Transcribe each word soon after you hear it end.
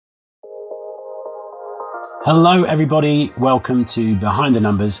Hello everybody, welcome to Behind the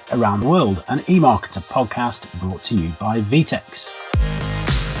Numbers Around the World, an eMarketer podcast brought to you by VTEX.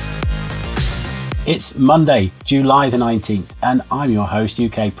 It's Monday, July the 19th, and I'm your host,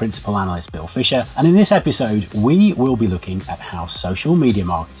 UK Principal Analyst Bill Fisher, and in this episode we will be looking at how social media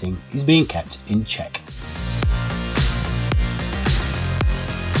marketing is being kept in check.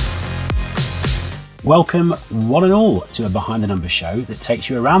 Welcome one and all to a Behind the Numbers show that takes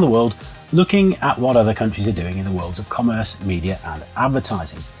you around the world looking at what other countries are doing in the worlds of commerce, media and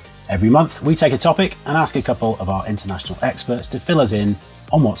advertising. Every month we take a topic and ask a couple of our international experts to fill us in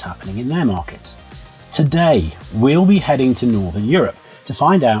on what's happening in their markets. Today we'll be heading to Northern Europe to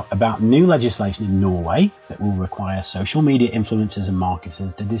find out about new legislation in Norway that will require social media influencers and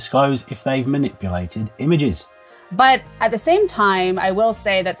marketers to disclose if they've manipulated images. But at the same time, I will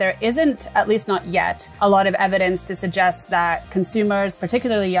say that there isn't, at least not yet, a lot of evidence to suggest that consumers,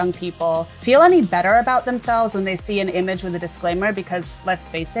 particularly young people, feel any better about themselves when they see an image with a disclaimer because, let's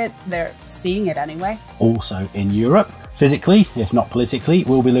face it, they're seeing it anyway. Also in Europe, physically, if not politically,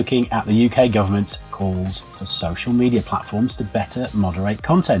 we'll be looking at the UK government's calls for social media platforms to better moderate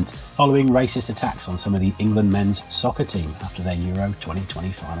content following racist attacks on some of the England men's soccer team after their Euro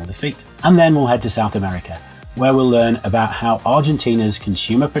 2020 final defeat. And then we'll head to South America, where we'll learn about how Argentina's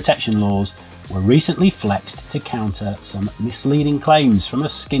consumer protection laws were recently flexed to counter some misleading claims from a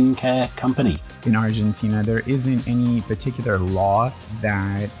skincare company. In Argentina, there isn't any particular law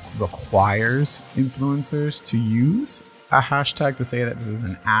that requires influencers to use a hashtag to say that this is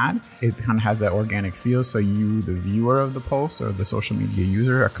an ad. It kind of has that organic feel, so you, the viewer of the post or the social media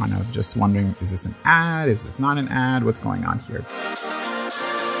user, are kind of just wondering, is this an ad? Is this not an ad? What's going on here?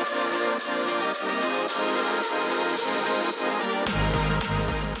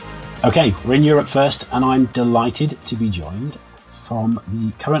 Okay, we're in Europe first, and I'm delighted to be joined from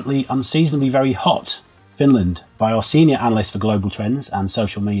the currently unseasonably very hot Finland by our senior analyst for global trends and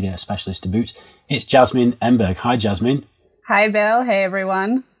social media specialist to boot. It's Jasmine Emberg. Hi, Jasmine. Hi, Bill. Hey,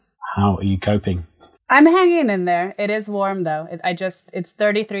 everyone. How are you coping? I'm hanging in there. It is warm, though. It's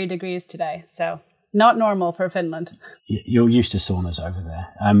 33 degrees today, so not normal for Finland. You're used to saunas over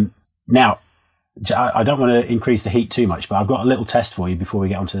there. Now, I don't want to increase the heat too much, but I've got a little test for you before we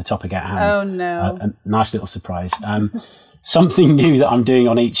get onto the topic at hand. Oh, no. A nice little surprise. Something new that I'm doing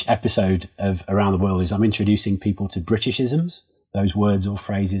on each episode of Around the World is I'm introducing people to Britishisms, those words or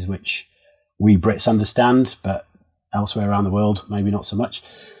phrases which we Brits understand, but elsewhere around the world, maybe not so much.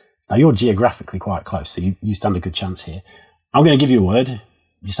 Now, you're geographically quite close, so you stand a good chance here. I'm going to give you a word.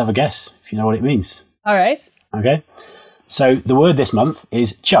 Just have a guess if you know what it means. All right. Okay. So the word this month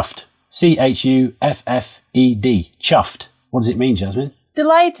is chuffed. Chuffed. Chuffed. What does it mean, Jasmine?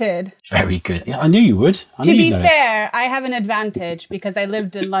 Delighted. Very good. Yeah, I knew you would. To be fair, I have an advantage because I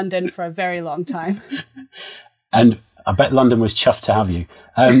lived in London for a very long time. And I bet London was chuffed to have you.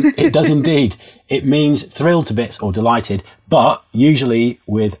 It does indeed. It means thrilled to bits or delighted, but usually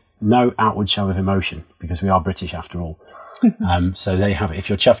with no outward show of emotion because we are British after all. So there you have it. If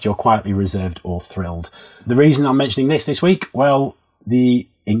you're chuffed, you're quietly reserved or thrilled. The reason I'm mentioning this week, well, the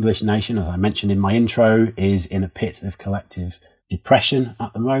English nation, as I mentioned in my intro, is in a pit of collective depression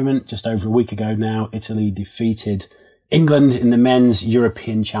at the moment. Just over a week ago now, Italy defeated England in the men's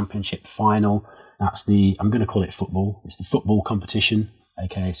European Championship final. That's I'm going to call it football. It's the football competition,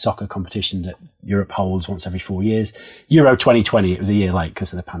 aka soccer competition that Europe holds once every 4 years. Euro 2020, it was a year late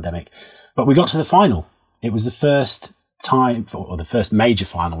because of the pandemic. But we got to the final. It was the first time, or the first major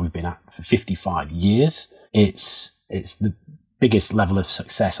final we've been at for 55 years. It's the biggest level of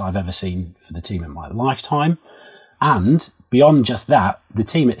success I've ever seen for the team in my lifetime. And beyond just that, the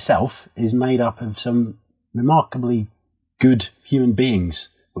team itself is made up of some remarkably good human beings,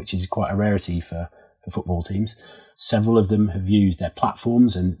 which is quite a rarity for football teams. Several of them have used their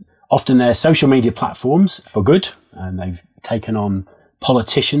platforms, and often their social media platforms, for good. And they've taken on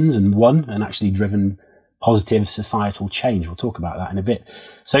politicians and won and actually driven positive societal change. We'll talk about that in a bit.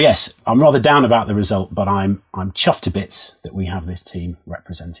 So yes, I'm rather down about the result, but I'm chuffed to bits that we have this team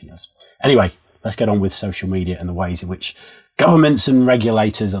representing us. Anyway, let's get on with social media and the ways in which governments and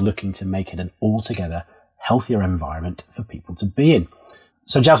regulators are looking to make it an altogether healthier environment for people to be in.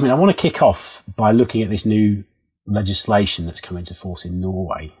 So Jasmine, I want to kick off by looking at this new legislation that's come into force in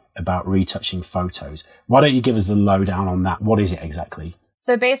Norway about retouching photos. Why don't you give us the lowdown on that? What is it exactly?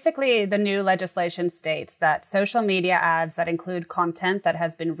 So basically, the new legislation states that social media ads that include content that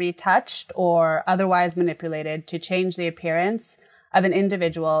has been retouched or otherwise manipulated to change the appearance of an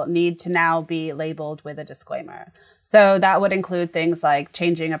individual need to now be labeled with a disclaimer. So that would include things like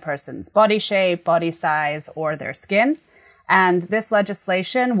changing a person's body shape, body size, or their skin. And this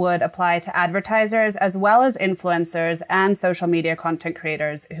legislation would apply to advertisers as well as influencers and social media content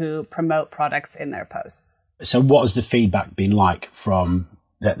creators who promote products in their posts. So what has the feedback been like from,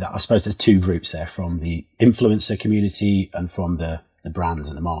 I suppose there's two groups there, from the influencer community and from the brands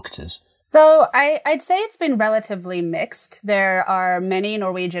and the marketers? So I'd say it's been relatively mixed. There are many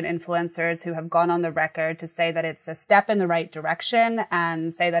Norwegian influencers who have gone on the record to say that it's a step in the right direction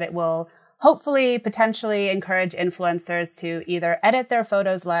and say that it will hopefully potentially encourage influencers to either edit their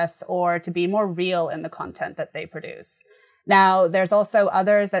photos less or to be more real in the content that they produce. Now, there's also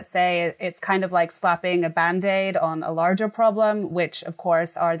others that say it's kind of like slapping a Band-Aid on a larger problem, which, of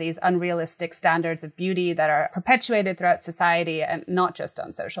course, are these unrealistic standards of beauty that are perpetuated throughout society and not just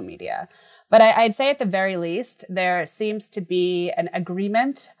on social media. But I'd say at the very least, there seems to be an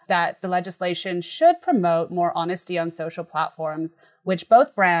agreement that the legislation should promote more honesty on social platforms, which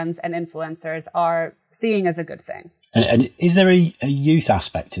both brands and influencers are seeing as a good thing. And is there a youth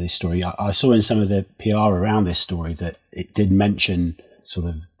aspect to this story? I saw in some of the PR around this story that it did mention sort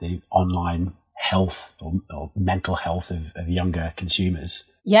of the online health or mental health of younger consumers.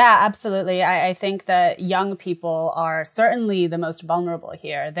 Yeah, absolutely. I think that young people are certainly the most vulnerable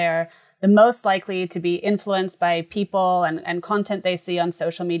here. They're the most likely to be influenced by people and content they see on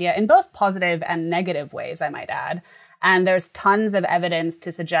social media in both positive and negative ways, I might add. And there's tons of evidence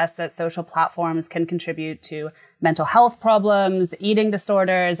to suggest that social platforms can contribute to mental health problems, eating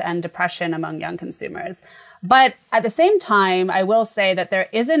disorders, and depression among young consumers. But at the same time, I will say that there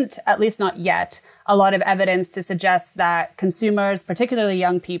isn't, at least not yet, a lot of evidence to suggest that consumers, particularly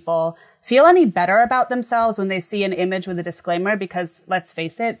young people, feel any better about themselves when they see an image with a disclaimer, because let's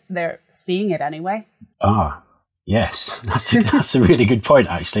face it, they're seeing it anyway. Yes, that's a really good point,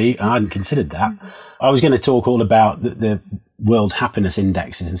 actually. I hadn't considered that. I was going to talk all about the World Happiness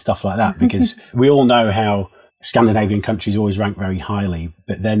Indexes and stuff like that, because we all know how Scandinavian countries always rank very highly,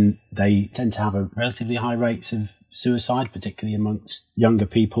 but then they tend to have a relatively high rates of suicide, particularly amongst younger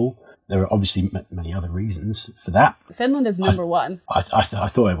people. There are obviously many other reasons for that. Finland is number one. I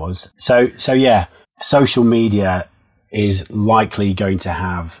thought it was. So yeah, social media is likely going to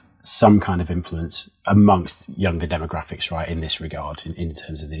have some kind of influence amongst younger demographics, right, in this regard, in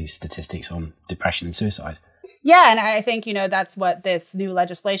terms of these statistics on depression and suicide. Yeah, and I think, that's what this new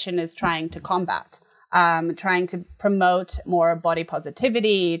legislation is trying to combat. Trying to promote more body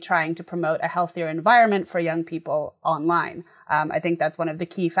positivity, trying to promote a healthier environment for young people online. I think that's one of the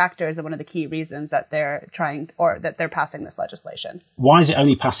key factors and one of the key reasons that they're passing this legislation. Why is it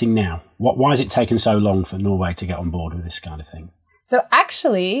only passing now? Why has it taken so long for Norway to get on board with this kind of thing? So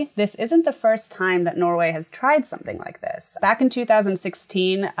actually, this isn't the first time that Norway has tried something like this. Back in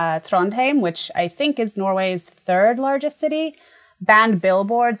 2016, Trondheim, which I think is Norway's third largest city, banned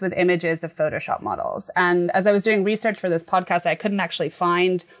billboards with images of Photoshop models. And as I was doing research for this podcast, I couldn't actually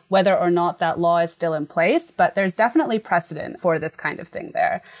find whether or not that law is still in place, but there's definitely precedent for this kind of thing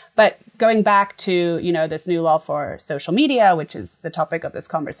there. But going back to, this new law for social media, which is the topic of this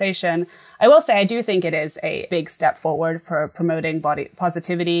conversation, I will say I do think it is a big step forward for promoting body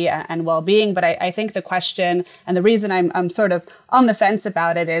positivity and well-being. But I think the question and the reason I'm sort of on the fence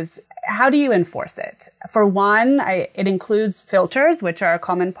about it is, how do you enforce it? For one, it includes filters, which are a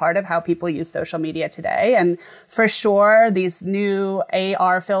common part of how people use social media today. And for sure, these new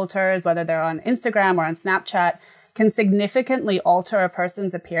AR filters, whether they're on Instagram or on Snapchat, can significantly alter a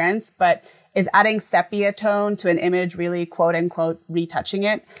person's appearance, but is adding sepia tone to an image really, quote unquote, retouching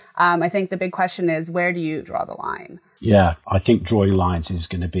it? I think the big question is, where do you draw the line? Yeah, I think drawing lines is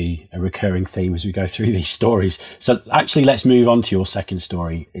going to be a recurring theme as we go through these stories. So actually, let's move on to your second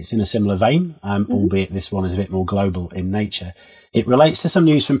story. It's in a similar vein, albeit this one is a bit more global in nature. It relates to some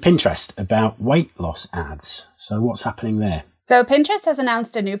news from Pinterest about weight loss ads. So what's happening there? So Pinterest has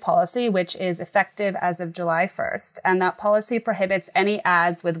announced a new policy, which is effective as of July 1st. And that policy prohibits any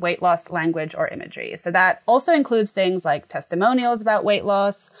ads with weight loss language or imagery. So that also includes things like testimonials about weight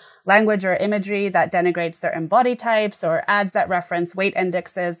loss, language or imagery that denigrates certain body types, or ads that reference weight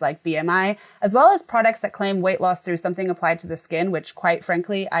indexes like BMI, as well as products that claim weight loss through something applied to the skin, which quite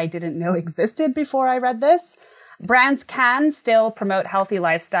frankly, I didn't know existed before I read this. Brands can still promote healthy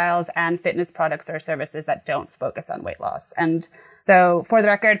lifestyles and fitness products or services that don't focus on weight loss. And so, for the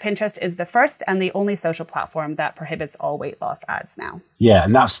record, Pinterest is the first and the only social platform that prohibits all weight loss ads now. Yeah,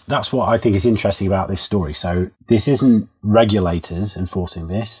 and that's what I think is interesting about this story. So this isn't regulators enforcing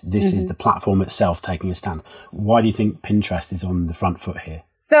this. This is the platform itself taking a stand. Why do you think Pinterest is on the front foot here?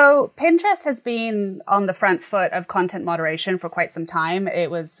 So Pinterest has been on the front foot of content moderation for quite some time.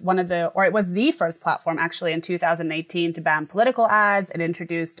 It was the first platform actually in 2018 to ban political ads. It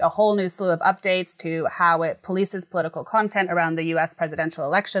introduced a whole new slew of updates to how it polices political content around the US presidential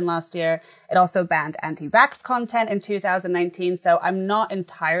election last year. It also banned anti-vax content in 2019. So I'm not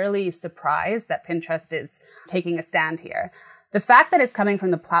entirely surprised that Pinterest is taking a stand here. The fact that it's coming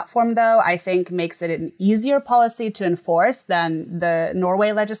from the platform, though, I think makes it an easier policy to enforce than the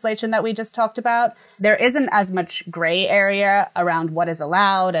Norway legislation that we just talked about. There isn't as much gray area around what is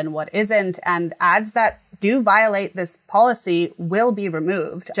allowed and what isn't, and ads that do violate this policy will be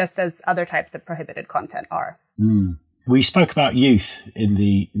removed, just as other types of prohibited content are. We spoke about youth in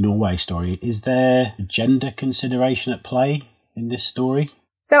the Norway story. Is there gender consideration at play in this story?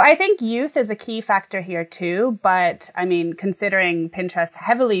 So I think youth is a key factor here too, but I mean, considering Pinterest's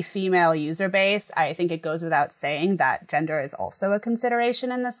heavily female user base, I think it goes without saying that gender is also a consideration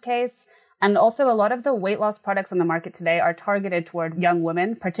in this case. And also a lot of the weight loss products on the market today are targeted toward young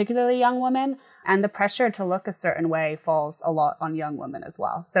women, particularly young women, and the pressure to look a certain way falls a lot on young women as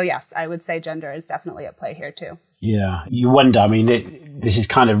well. So yes, I would say gender is definitely at play here too. Yeah, you wonder, I mean, this is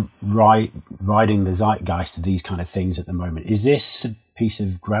kind of riding the zeitgeist of these kind of things at the moment. Is this a piece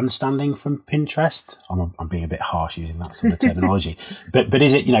of grandstanding from Pinterest? I'm being a bit harsh using that sort of terminology, but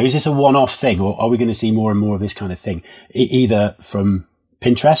is it, is this a one-off thing, or are we going to see more and more of this kind of thing, either from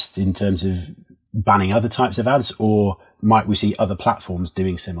Pinterest in terms of banning other types of ads, or might we see other platforms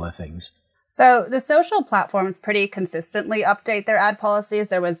doing similar things? So the social platforms pretty consistently update their ad policies.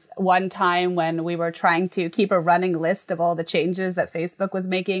 There was one time when we were trying to keep a running list of all the changes that Facebook was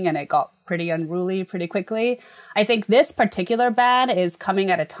making, and it got pretty unruly pretty quickly. I think this particular ban is coming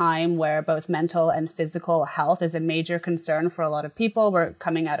at a time where both mental and physical health is a major concern for a lot of people. We're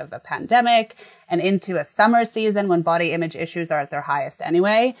coming out of a pandemic and into a summer season when body image issues are at their highest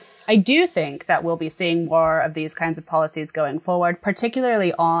anyway. I do think that we'll be seeing more of these kinds of policies going forward,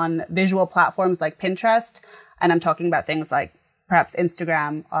 particularly on visual platforms like Pinterest. And I'm talking about things like perhaps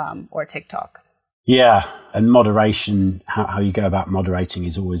Instagram or TikTok. Yeah, and moderation, how you go about moderating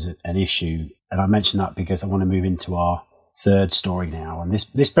is always an issue. And I mention that because I want to move into our third story now. And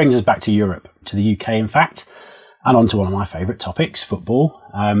this brings us back to Europe, to the UK, in fact, and onto one of my favourite topics, football.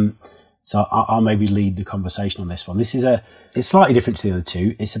 So I'll maybe lead the conversation on this one. It's slightly different to the other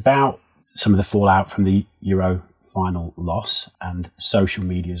two. It's about some of the fallout from the Euro final loss and social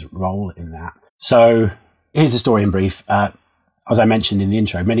media's role in that. So here's the story in brief. As I mentioned in the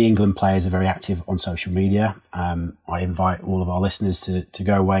intro, many England players are very active on social media. I invite all of our listeners to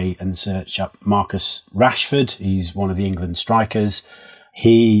go away and search up Marcus Rashford. He's one of the England strikers.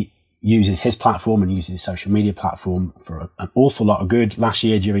 He uses his platform and uses his social media platform for an awful lot of good. Last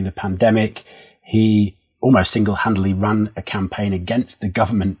year, during the pandemic, he almost single-handedly ran a campaign against the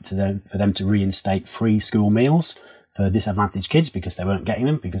government for them to reinstate free school meals for disadvantaged kids because they weren't getting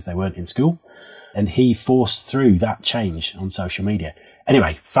them, because they weren't in school. And he forced through that change on social media.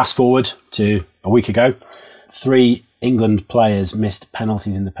 Anyway, fast forward to a week ago, 3 England players missed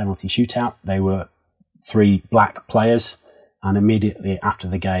penalties in the penalty shootout. They were 3 black players. And immediately after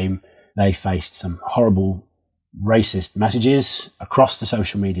the game, they faced some horrible racist messages across the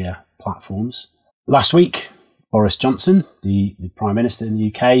social media platforms. Last week, Boris Johnson, the Prime Minister in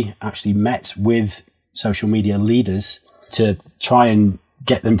the UK, actually met with social media leaders to try and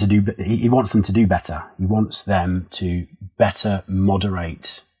get them to do, he wants them to do better. He wants them to better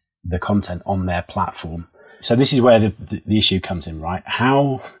moderate the content on their platform. So this is where the issue comes in, right?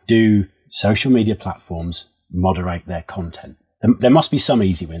 How do social media platforms moderate their content? There must be some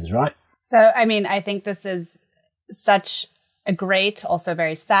easy wins, right? So, I mean, I think this is such a great, also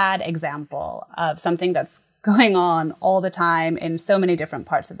very sad example of something that's going on all the time in so many different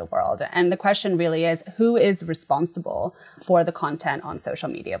parts of the world. And the question really is, who is responsible for the content on social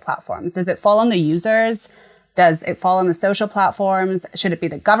media platforms? Does it fall on the users? Does it fall on the social platforms? Should it be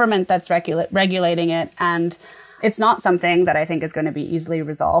the government that's regulating it? And it's not something that I think is going to be easily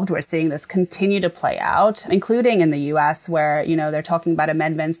resolved. We're seeing this continue to play out, including in the US where, they're talking about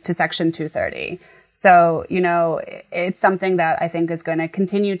amendments to Section 230. So, it's something that I think is going to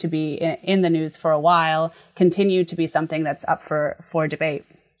continue to be in the news for a while, continue to be something that's up for debate.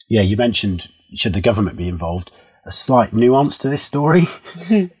 Yeah, you mentioned, should the government be involved? A slight nuance to this story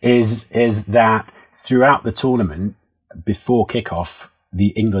is that throughout the tournament, before kickoff, the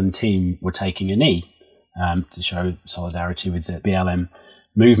England team were taking a knee to show solidarity with the BLM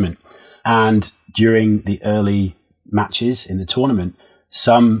movement. And during the early matches in the tournament,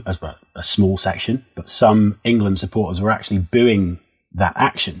 a small section, but some England supporters were actually booing that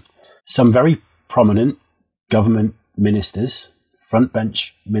action. Some very prominent government ministers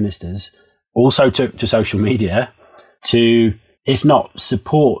frontbench ministers also took to social media to, if not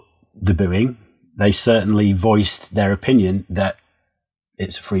support the booing, they certainly voiced their opinion that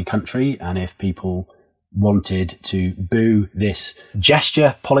it's a free country, and if people wanted to boo this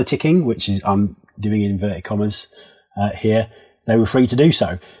gesture politicking, which is I'm doing in inverted commas here, they were free to do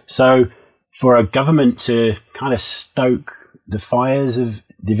so. So for a government to kind of stoke the fires of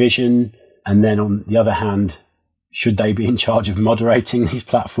division, and then on the other hand, should they be in charge of moderating these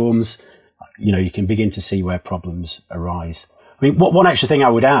platforms, you can begin to see where problems arise. I mean, one extra thing I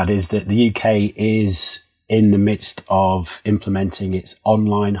would add is that the UK is in the midst of implementing its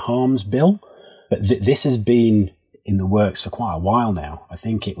online harms bill. But this has been in the works for quite a while now. I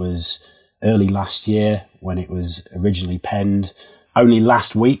think it was early last year when it was originally penned. Only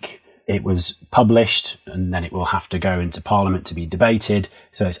last week it was published, and then it will have to go into Parliament to be debated.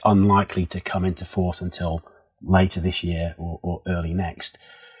 So it's unlikely to come into force until later this year or early next.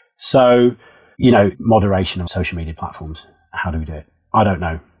 So, moderation of social media platforms. How do we do it? I don't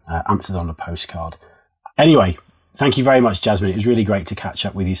know. Answers on a postcard. Anyway, thank you very much, Jasmine. It was really great to catch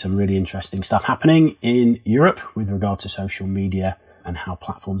up with you. Some really interesting stuff happening in Europe with regard to social media and how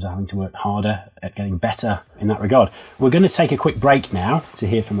platforms are having to work harder at getting better in that regard. We're going to take a quick break now to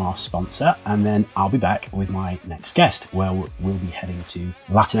hear from our sponsor, and then I'll be back with my next guest, where we'll be heading to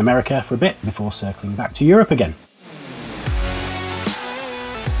Latin America for a bit before circling back to Europe again.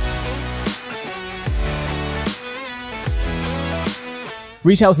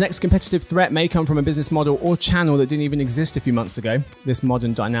 Retail's next competitive threat may come from a business model or channel that didn't even exist a few months ago. This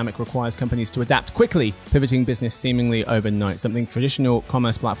modern dynamic requires companies to adapt quickly, pivoting business seemingly overnight, something traditional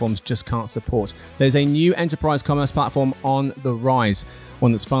commerce platforms just can't support. There's a new enterprise commerce platform on the rise,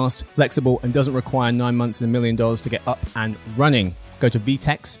 one that's fast, flexible, and doesn't require 9 months and $1 million to get up and running. Go to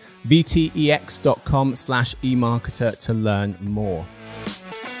vtex.com/emarketer to learn more.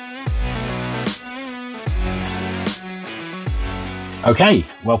 Okay,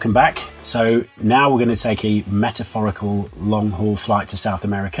 welcome back. So now we're going to take a metaphorical long-haul flight to South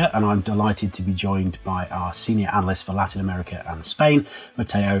America, and I'm delighted to be joined by our senior analyst for Latin America and Spain,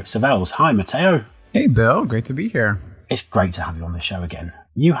 Mateo Savells. Hi, Mateo. Hey, Bill. Great to be here. It's great to have you on the show again.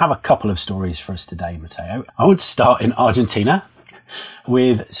 You have a couple of stories for us today, Mateo. I want to start in Argentina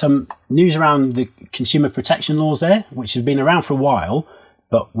with some news around the consumer protection laws there, which have been around for a while,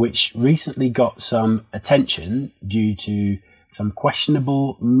 but which recently got some attention due to some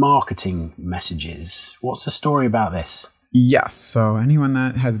questionable marketing messages. What's the story about this? Yes. So anyone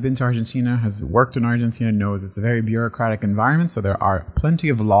that has been to Argentina, has worked in Argentina, knows it's a very bureaucratic environment. So there are plenty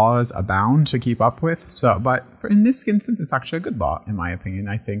of laws abound to keep up with. But in this instance, it's actually a good law, in my opinion.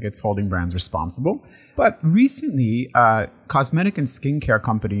 I think it's holding brands responsible. But recently, cosmetic and skincare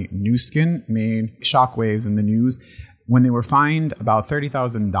company Nu Skin made shockwaves in the news when they were fined about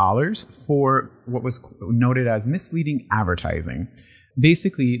 $30,000 for what was noted as misleading advertising.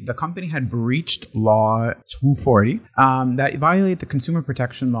 Basically, the company had breached Law 240 that violated the consumer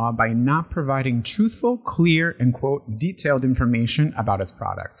protection law by not providing truthful, clear, and quote, detailed information about its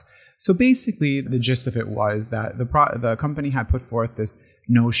products. So basically, the gist of it was that the company had put forth this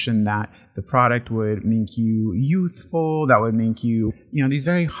notion that the product would make you youthful, that would make you, these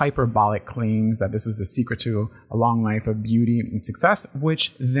very hyperbolic claims that this was the secret to a long life of beauty and success,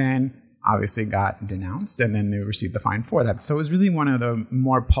 which then obviously got denounced, and then they received the fine for that. So it was really one of the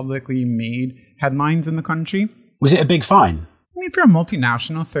more publicly made headlines in the country. Was it a big fine? I mean, if you're a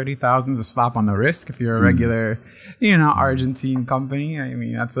multinational, 30,000 is a slap on the wrist. If you're a regular, Argentine company, I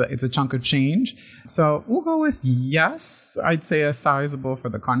mean, it's a chunk of change. So we'll go with yes. I'd say a sizable for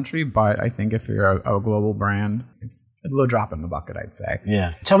the country, but I think if you're a global brand, it's a little drop in the bucket, I'd say.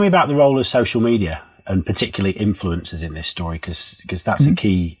 Yeah. Tell me about the role of social media, and particularly influencers in this story, because that's a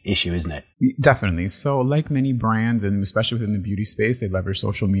key issue, isn't it? Definitely. So like many brands, and especially within the beauty space, they leverage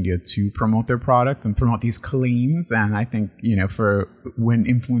social media to promote their products and promote these claims. And I think, for when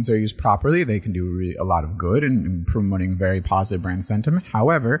influencers are used properly, they can do really a lot of good in promoting very positive brand sentiment.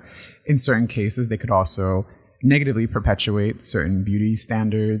 However, in certain cases, they could also negatively perpetuate certain beauty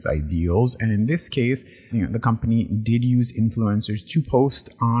standards, ideals. And in this case, the company did use influencers to post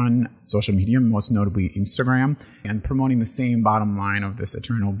on social media, most notably Instagram, and promoting the same bottom line of this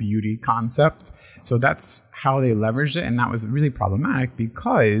eternal beauty concept. So that's how they leveraged it. And that was really problematic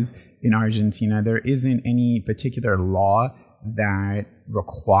because in Argentina, there isn't any particular law that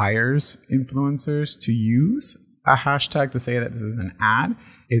requires influencers to use a hashtag to say that this is an ad.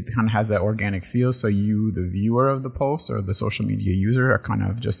 It kind of has that organic feel. So you, the viewer of the post or the social media user, are kind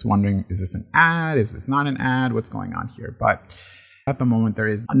of just wondering, is this an ad? Is this not an ad? What's going on here? But At the moment, there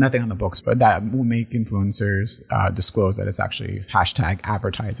is nothing on the books, but that will make influencers disclose that it's actually hashtag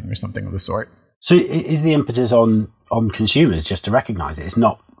advertising or something of the sort. So is the impetus on consumers just to recognize it? It's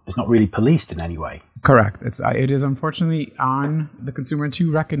not really policed in any way. Correct. It is unfortunately on the consumer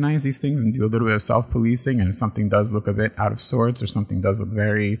to recognize these things and do a little bit of self-policing. And if something does look a bit out of sorts or something does look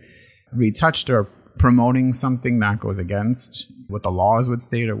very retouched or promoting something that goes against what the laws would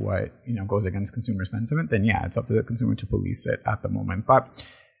state or what goes against consumer sentiment, then yeah, it's up to the consumer to police it at the moment. But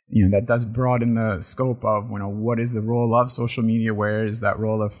that does broaden the scope of what is the role of social media, where is that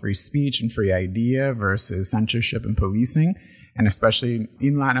role of free speech and free idea versus censorship and policing, and especially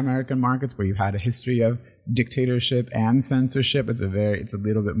in Latin American markets where you've had a history of dictatorship and censorship, it's a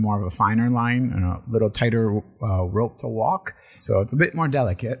little bit more of a finer line and a little tighter rope to walk. So it's a bit more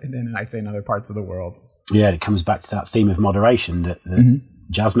delicate than I'd say in other parts of the world. Yeah, it comes back to that theme of moderation that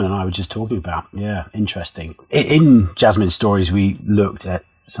Jasmine and I were just talking about. Yeah, interesting. In Jasmine's stories, we looked at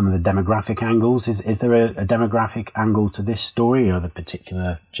some of the demographic angles. Is there a demographic angle to this story, or the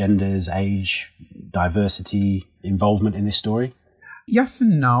particular genders, age, diversity involvement in this story? Yes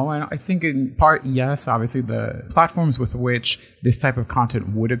and no. And I think in part, yes, obviously the platforms with which this type of content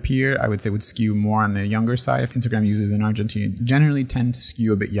would appear, I would say would skew more on the younger side. If Instagram users in Argentina generally tend to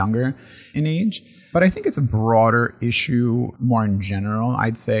skew a bit younger in age. But I think it's a broader issue more in general.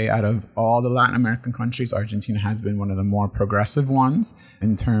 I'd say out of all the Latin American countries, Argentina has been one of the more progressive ones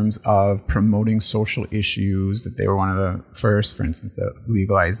in terms of promoting social issues. That they were one of the first, for instance, to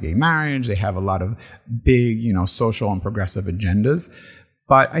legalize gay marriage. They have a lot of big, social and progressive agendas.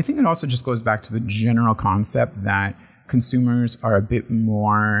 But I think it also just goes back to the general concept that consumers are a bit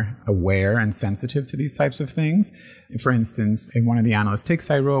more aware and sensitive to these types of things. For instance, in one of the analyst takes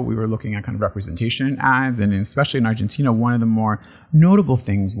I wrote, we were looking at kind of representation in ads, and especially in Argentina, one of the more notable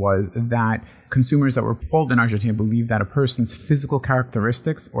things was that consumers that were polled in Argentina believed that a person's physical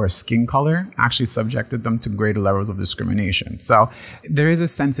characteristics or skin color actually subjected them to greater levels of discrimination. So there is a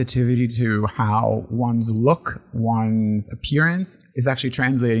sensitivity to how one's look, one's appearance is actually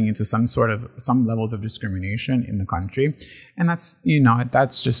translating into some levels of discrimination in the country. And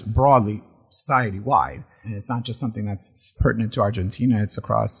that's just broadly society-wide. And it's not just something that's pertinent to Argentina. It's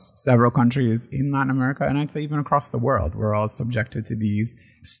across several countries in Latin America, and I'd say even across the world. We're all subjected to these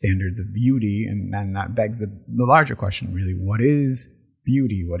standards of beauty, and then that begs the larger question, really. What is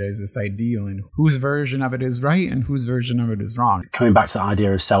beauty? What is this ideal? And whose version of it is right and whose version of it is wrong? Coming back to the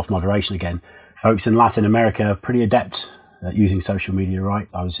idea of self-moderation again, folks in Latin America are pretty adept at using social media, right?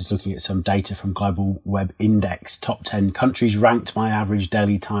 I was just looking at some data from Global Web Index, top 10 countries ranked by average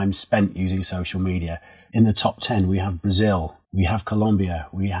daily time spent using social media. In the top 10, we have Brazil, we have Colombia,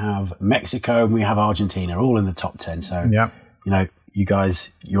 we have Mexico, and we have Argentina, all in the top 10. So, you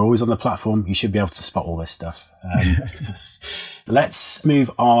guys, you're always on the platform. You should be able to spot all this stuff. Let's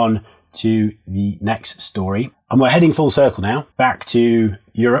move on to the next story. And we're heading full circle now, back to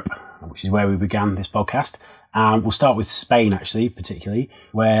Europe, which is where we began this podcast. We'll start with Spain, actually, particularly,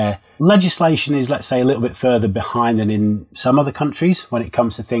 where legislation is, let's say, a little bit further behind than in some other countries when it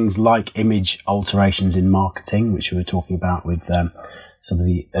comes to things like image alterations in marketing, which we were talking about with some of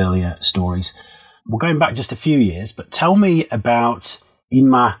the earlier stories. We're going back just a few years, but tell me about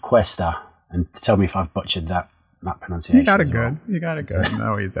Imacuesta, and tell me if I've butchered that pronunciation. You got it good. You got it good.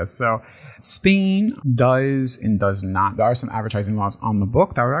 No, he says so. Spain does and does not. There are some advertising laws on the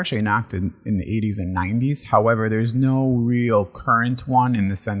book that were actually enacted in the 80s and 90s. However, there's no real current one in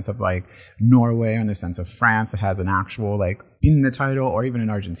the sense of like Norway, or in the sense of France that has an actual like in the title, or even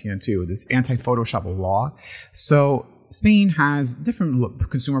in Argentina too, this anti-Photoshop law. So Spain has different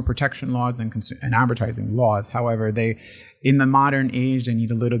consumer protection laws and advertising laws. However, in the modern age, they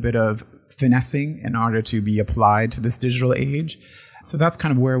need a little bit of finessing in order to be applied to this digital age. So that's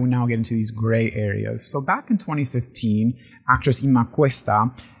kind of where we now get into these gray areas. So back in 2015, actress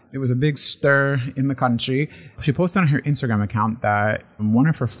Imacuesta, there was a big stir in the country. She posted on her Instagram account that one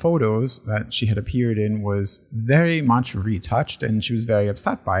of her photos that she had appeared in was very much retouched, and she was very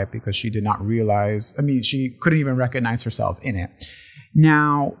upset by it because she did not realize, she couldn't even recognize herself in it.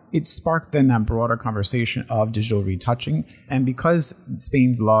 Now, it sparked then that broader conversation of digital retouching. And because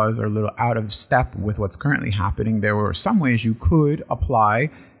Spain's laws are a little out of step with what's currently happening, there were some ways you could apply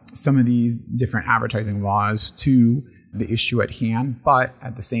some of these different advertising laws to the issue at hand. But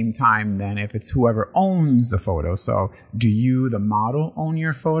at the same time, then if it's whoever owns the photo, so do you, the model, own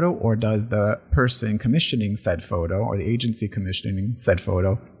your photo, or does the person commissioning said photo or the agency commissioning said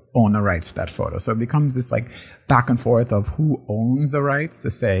photo own the rights to that photo? So it becomes this like back and forth of who owns the rights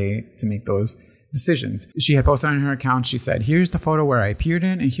to make those decisions. She had posted on her account, she said, here's the photo where I appeared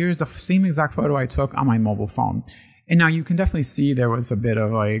in, and here's the same exact photo I took on my mobile phone. And now you can definitely see there was a bit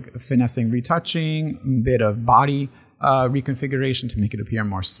of like finessing, retouching, a bit of body reconfiguration to make it appear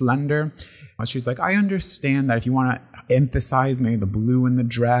more slender. She's like, I understand that if you want to emphasize maybe the blue in the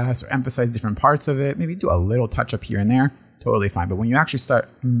dress or emphasize different parts of it, maybe do a little touch up here and there, totally fine. But when you actually start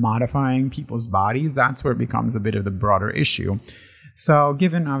modifying people's bodies, that's where it becomes a bit of the broader issue. So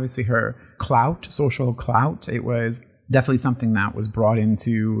given obviously her clout, social clout, it was definitely something that was brought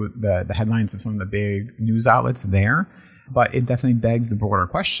into the headlines of some of the big news outlets there. But it definitely begs the broader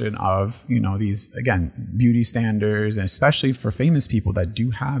question of, these, again, beauty standards, and especially for famous people that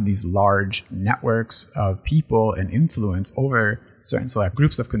do have these large networks of people and influence over certain select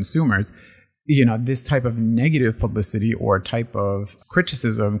groups of consumers. This type of negative publicity or type of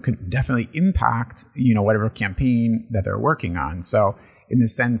criticism could definitely impact, whatever campaign that they're working on. So in the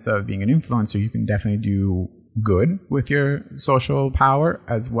sense of being an influencer, you can definitely do good with your social power,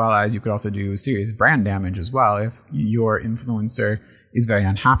 as well as you could also do serious brand damage as well if your influencer is very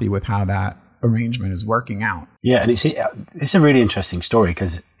unhappy with how that arrangement is working out. Yeah, and it's a really interesting story,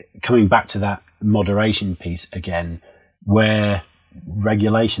 because coming back to that moderation piece again, where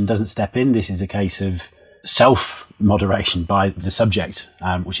regulation doesn't step in, this is a case of self-moderation by the subject,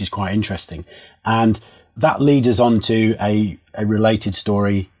 which is quite interesting. And that leads us on to a related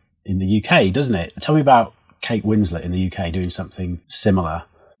story in the UK, doesn't it? Tell me about Kate Winslet in the UK doing something similar.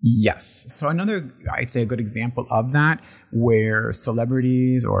 Yes. So another, I'd say a good example of that, where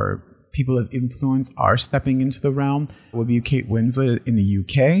celebrities or people of influence are stepping into the realm, would be Kate Winslet in the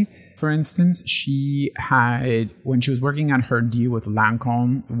UK. For instance, she had, when she was working on her deal with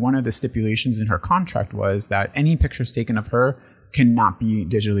Lancome, one of the stipulations in her contract was that any pictures taken of her cannot be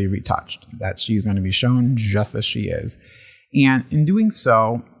digitally retouched, that she's going to be shown just as she is. And in doing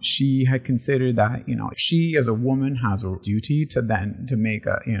so, she had considered that, she as a woman has a duty to make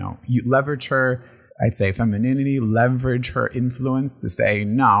you leverage her, I'd say, femininity, leverage her influence to say,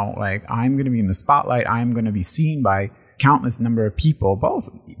 no, like, I'm going to be in the spotlight. I'm going to be seen by countless number of people, both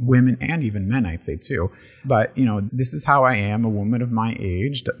women and even men, I'd say too. But, this is how I am, a woman of my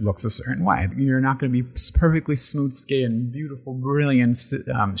age that looks a certain way. You're not going to be perfectly smooth skin, beautiful, brilliant,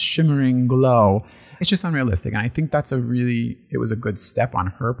 shimmering glow. It's just unrealistic. And I think it was a good step on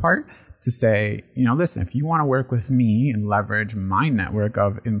her part to say, listen, if you want to work with me and leverage my network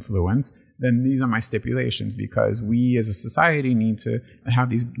of influence, then these are my stipulations, because we as a society need to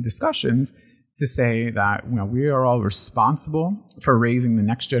have these discussions to say that we are all responsible for raising the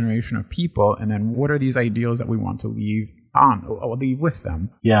next generation of people. And then what are these ideals that we want to leave on or leave with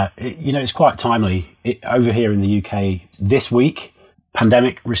them? Yeah, it's quite timely. Over here in the UK this week,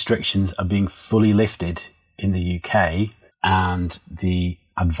 pandemic restrictions are being fully lifted in the UK, and the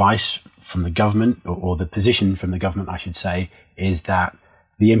advice from the government, or the position from the government, I should say, is that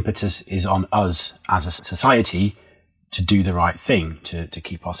the impetus is on us as a society to do the right thing, to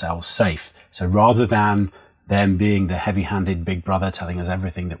keep ourselves safe. So rather than them being the heavy-handed big brother telling us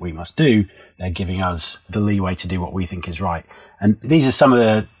everything that we must do, they're giving us the leeway to do what we think is right. And these are some of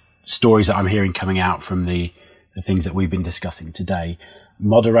the stories that I'm hearing coming out from the things that we've been discussing today.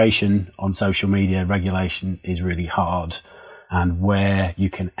 Moderation on social media, regulation is really hard. And where you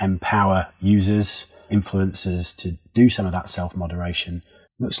can empower users, influencers to do some of that self-moderation,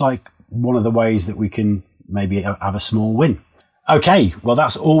 looks like one of the ways that we can maybe have a small win. Okay, well,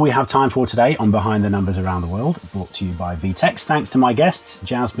 that's all we have time for today on Behind the Numbers Around the World, brought to you by VTEX. Thanks to my guests,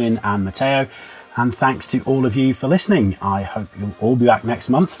 Jasmine and Matteo, and thanks to all of you for listening. I hope you'll all be back next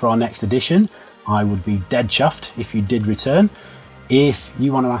month for our next edition. I would be dead chuffed if you did return. If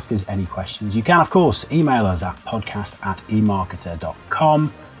you want to ask us any questions, you can, of course, email us at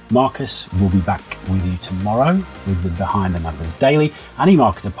podcast@emarketer.com. Marcus will be back with you tomorrow with the Behind the Numbers Daily, an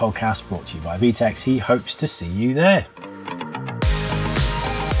eMarketer podcast brought to you by VTEX. He hopes to see you there.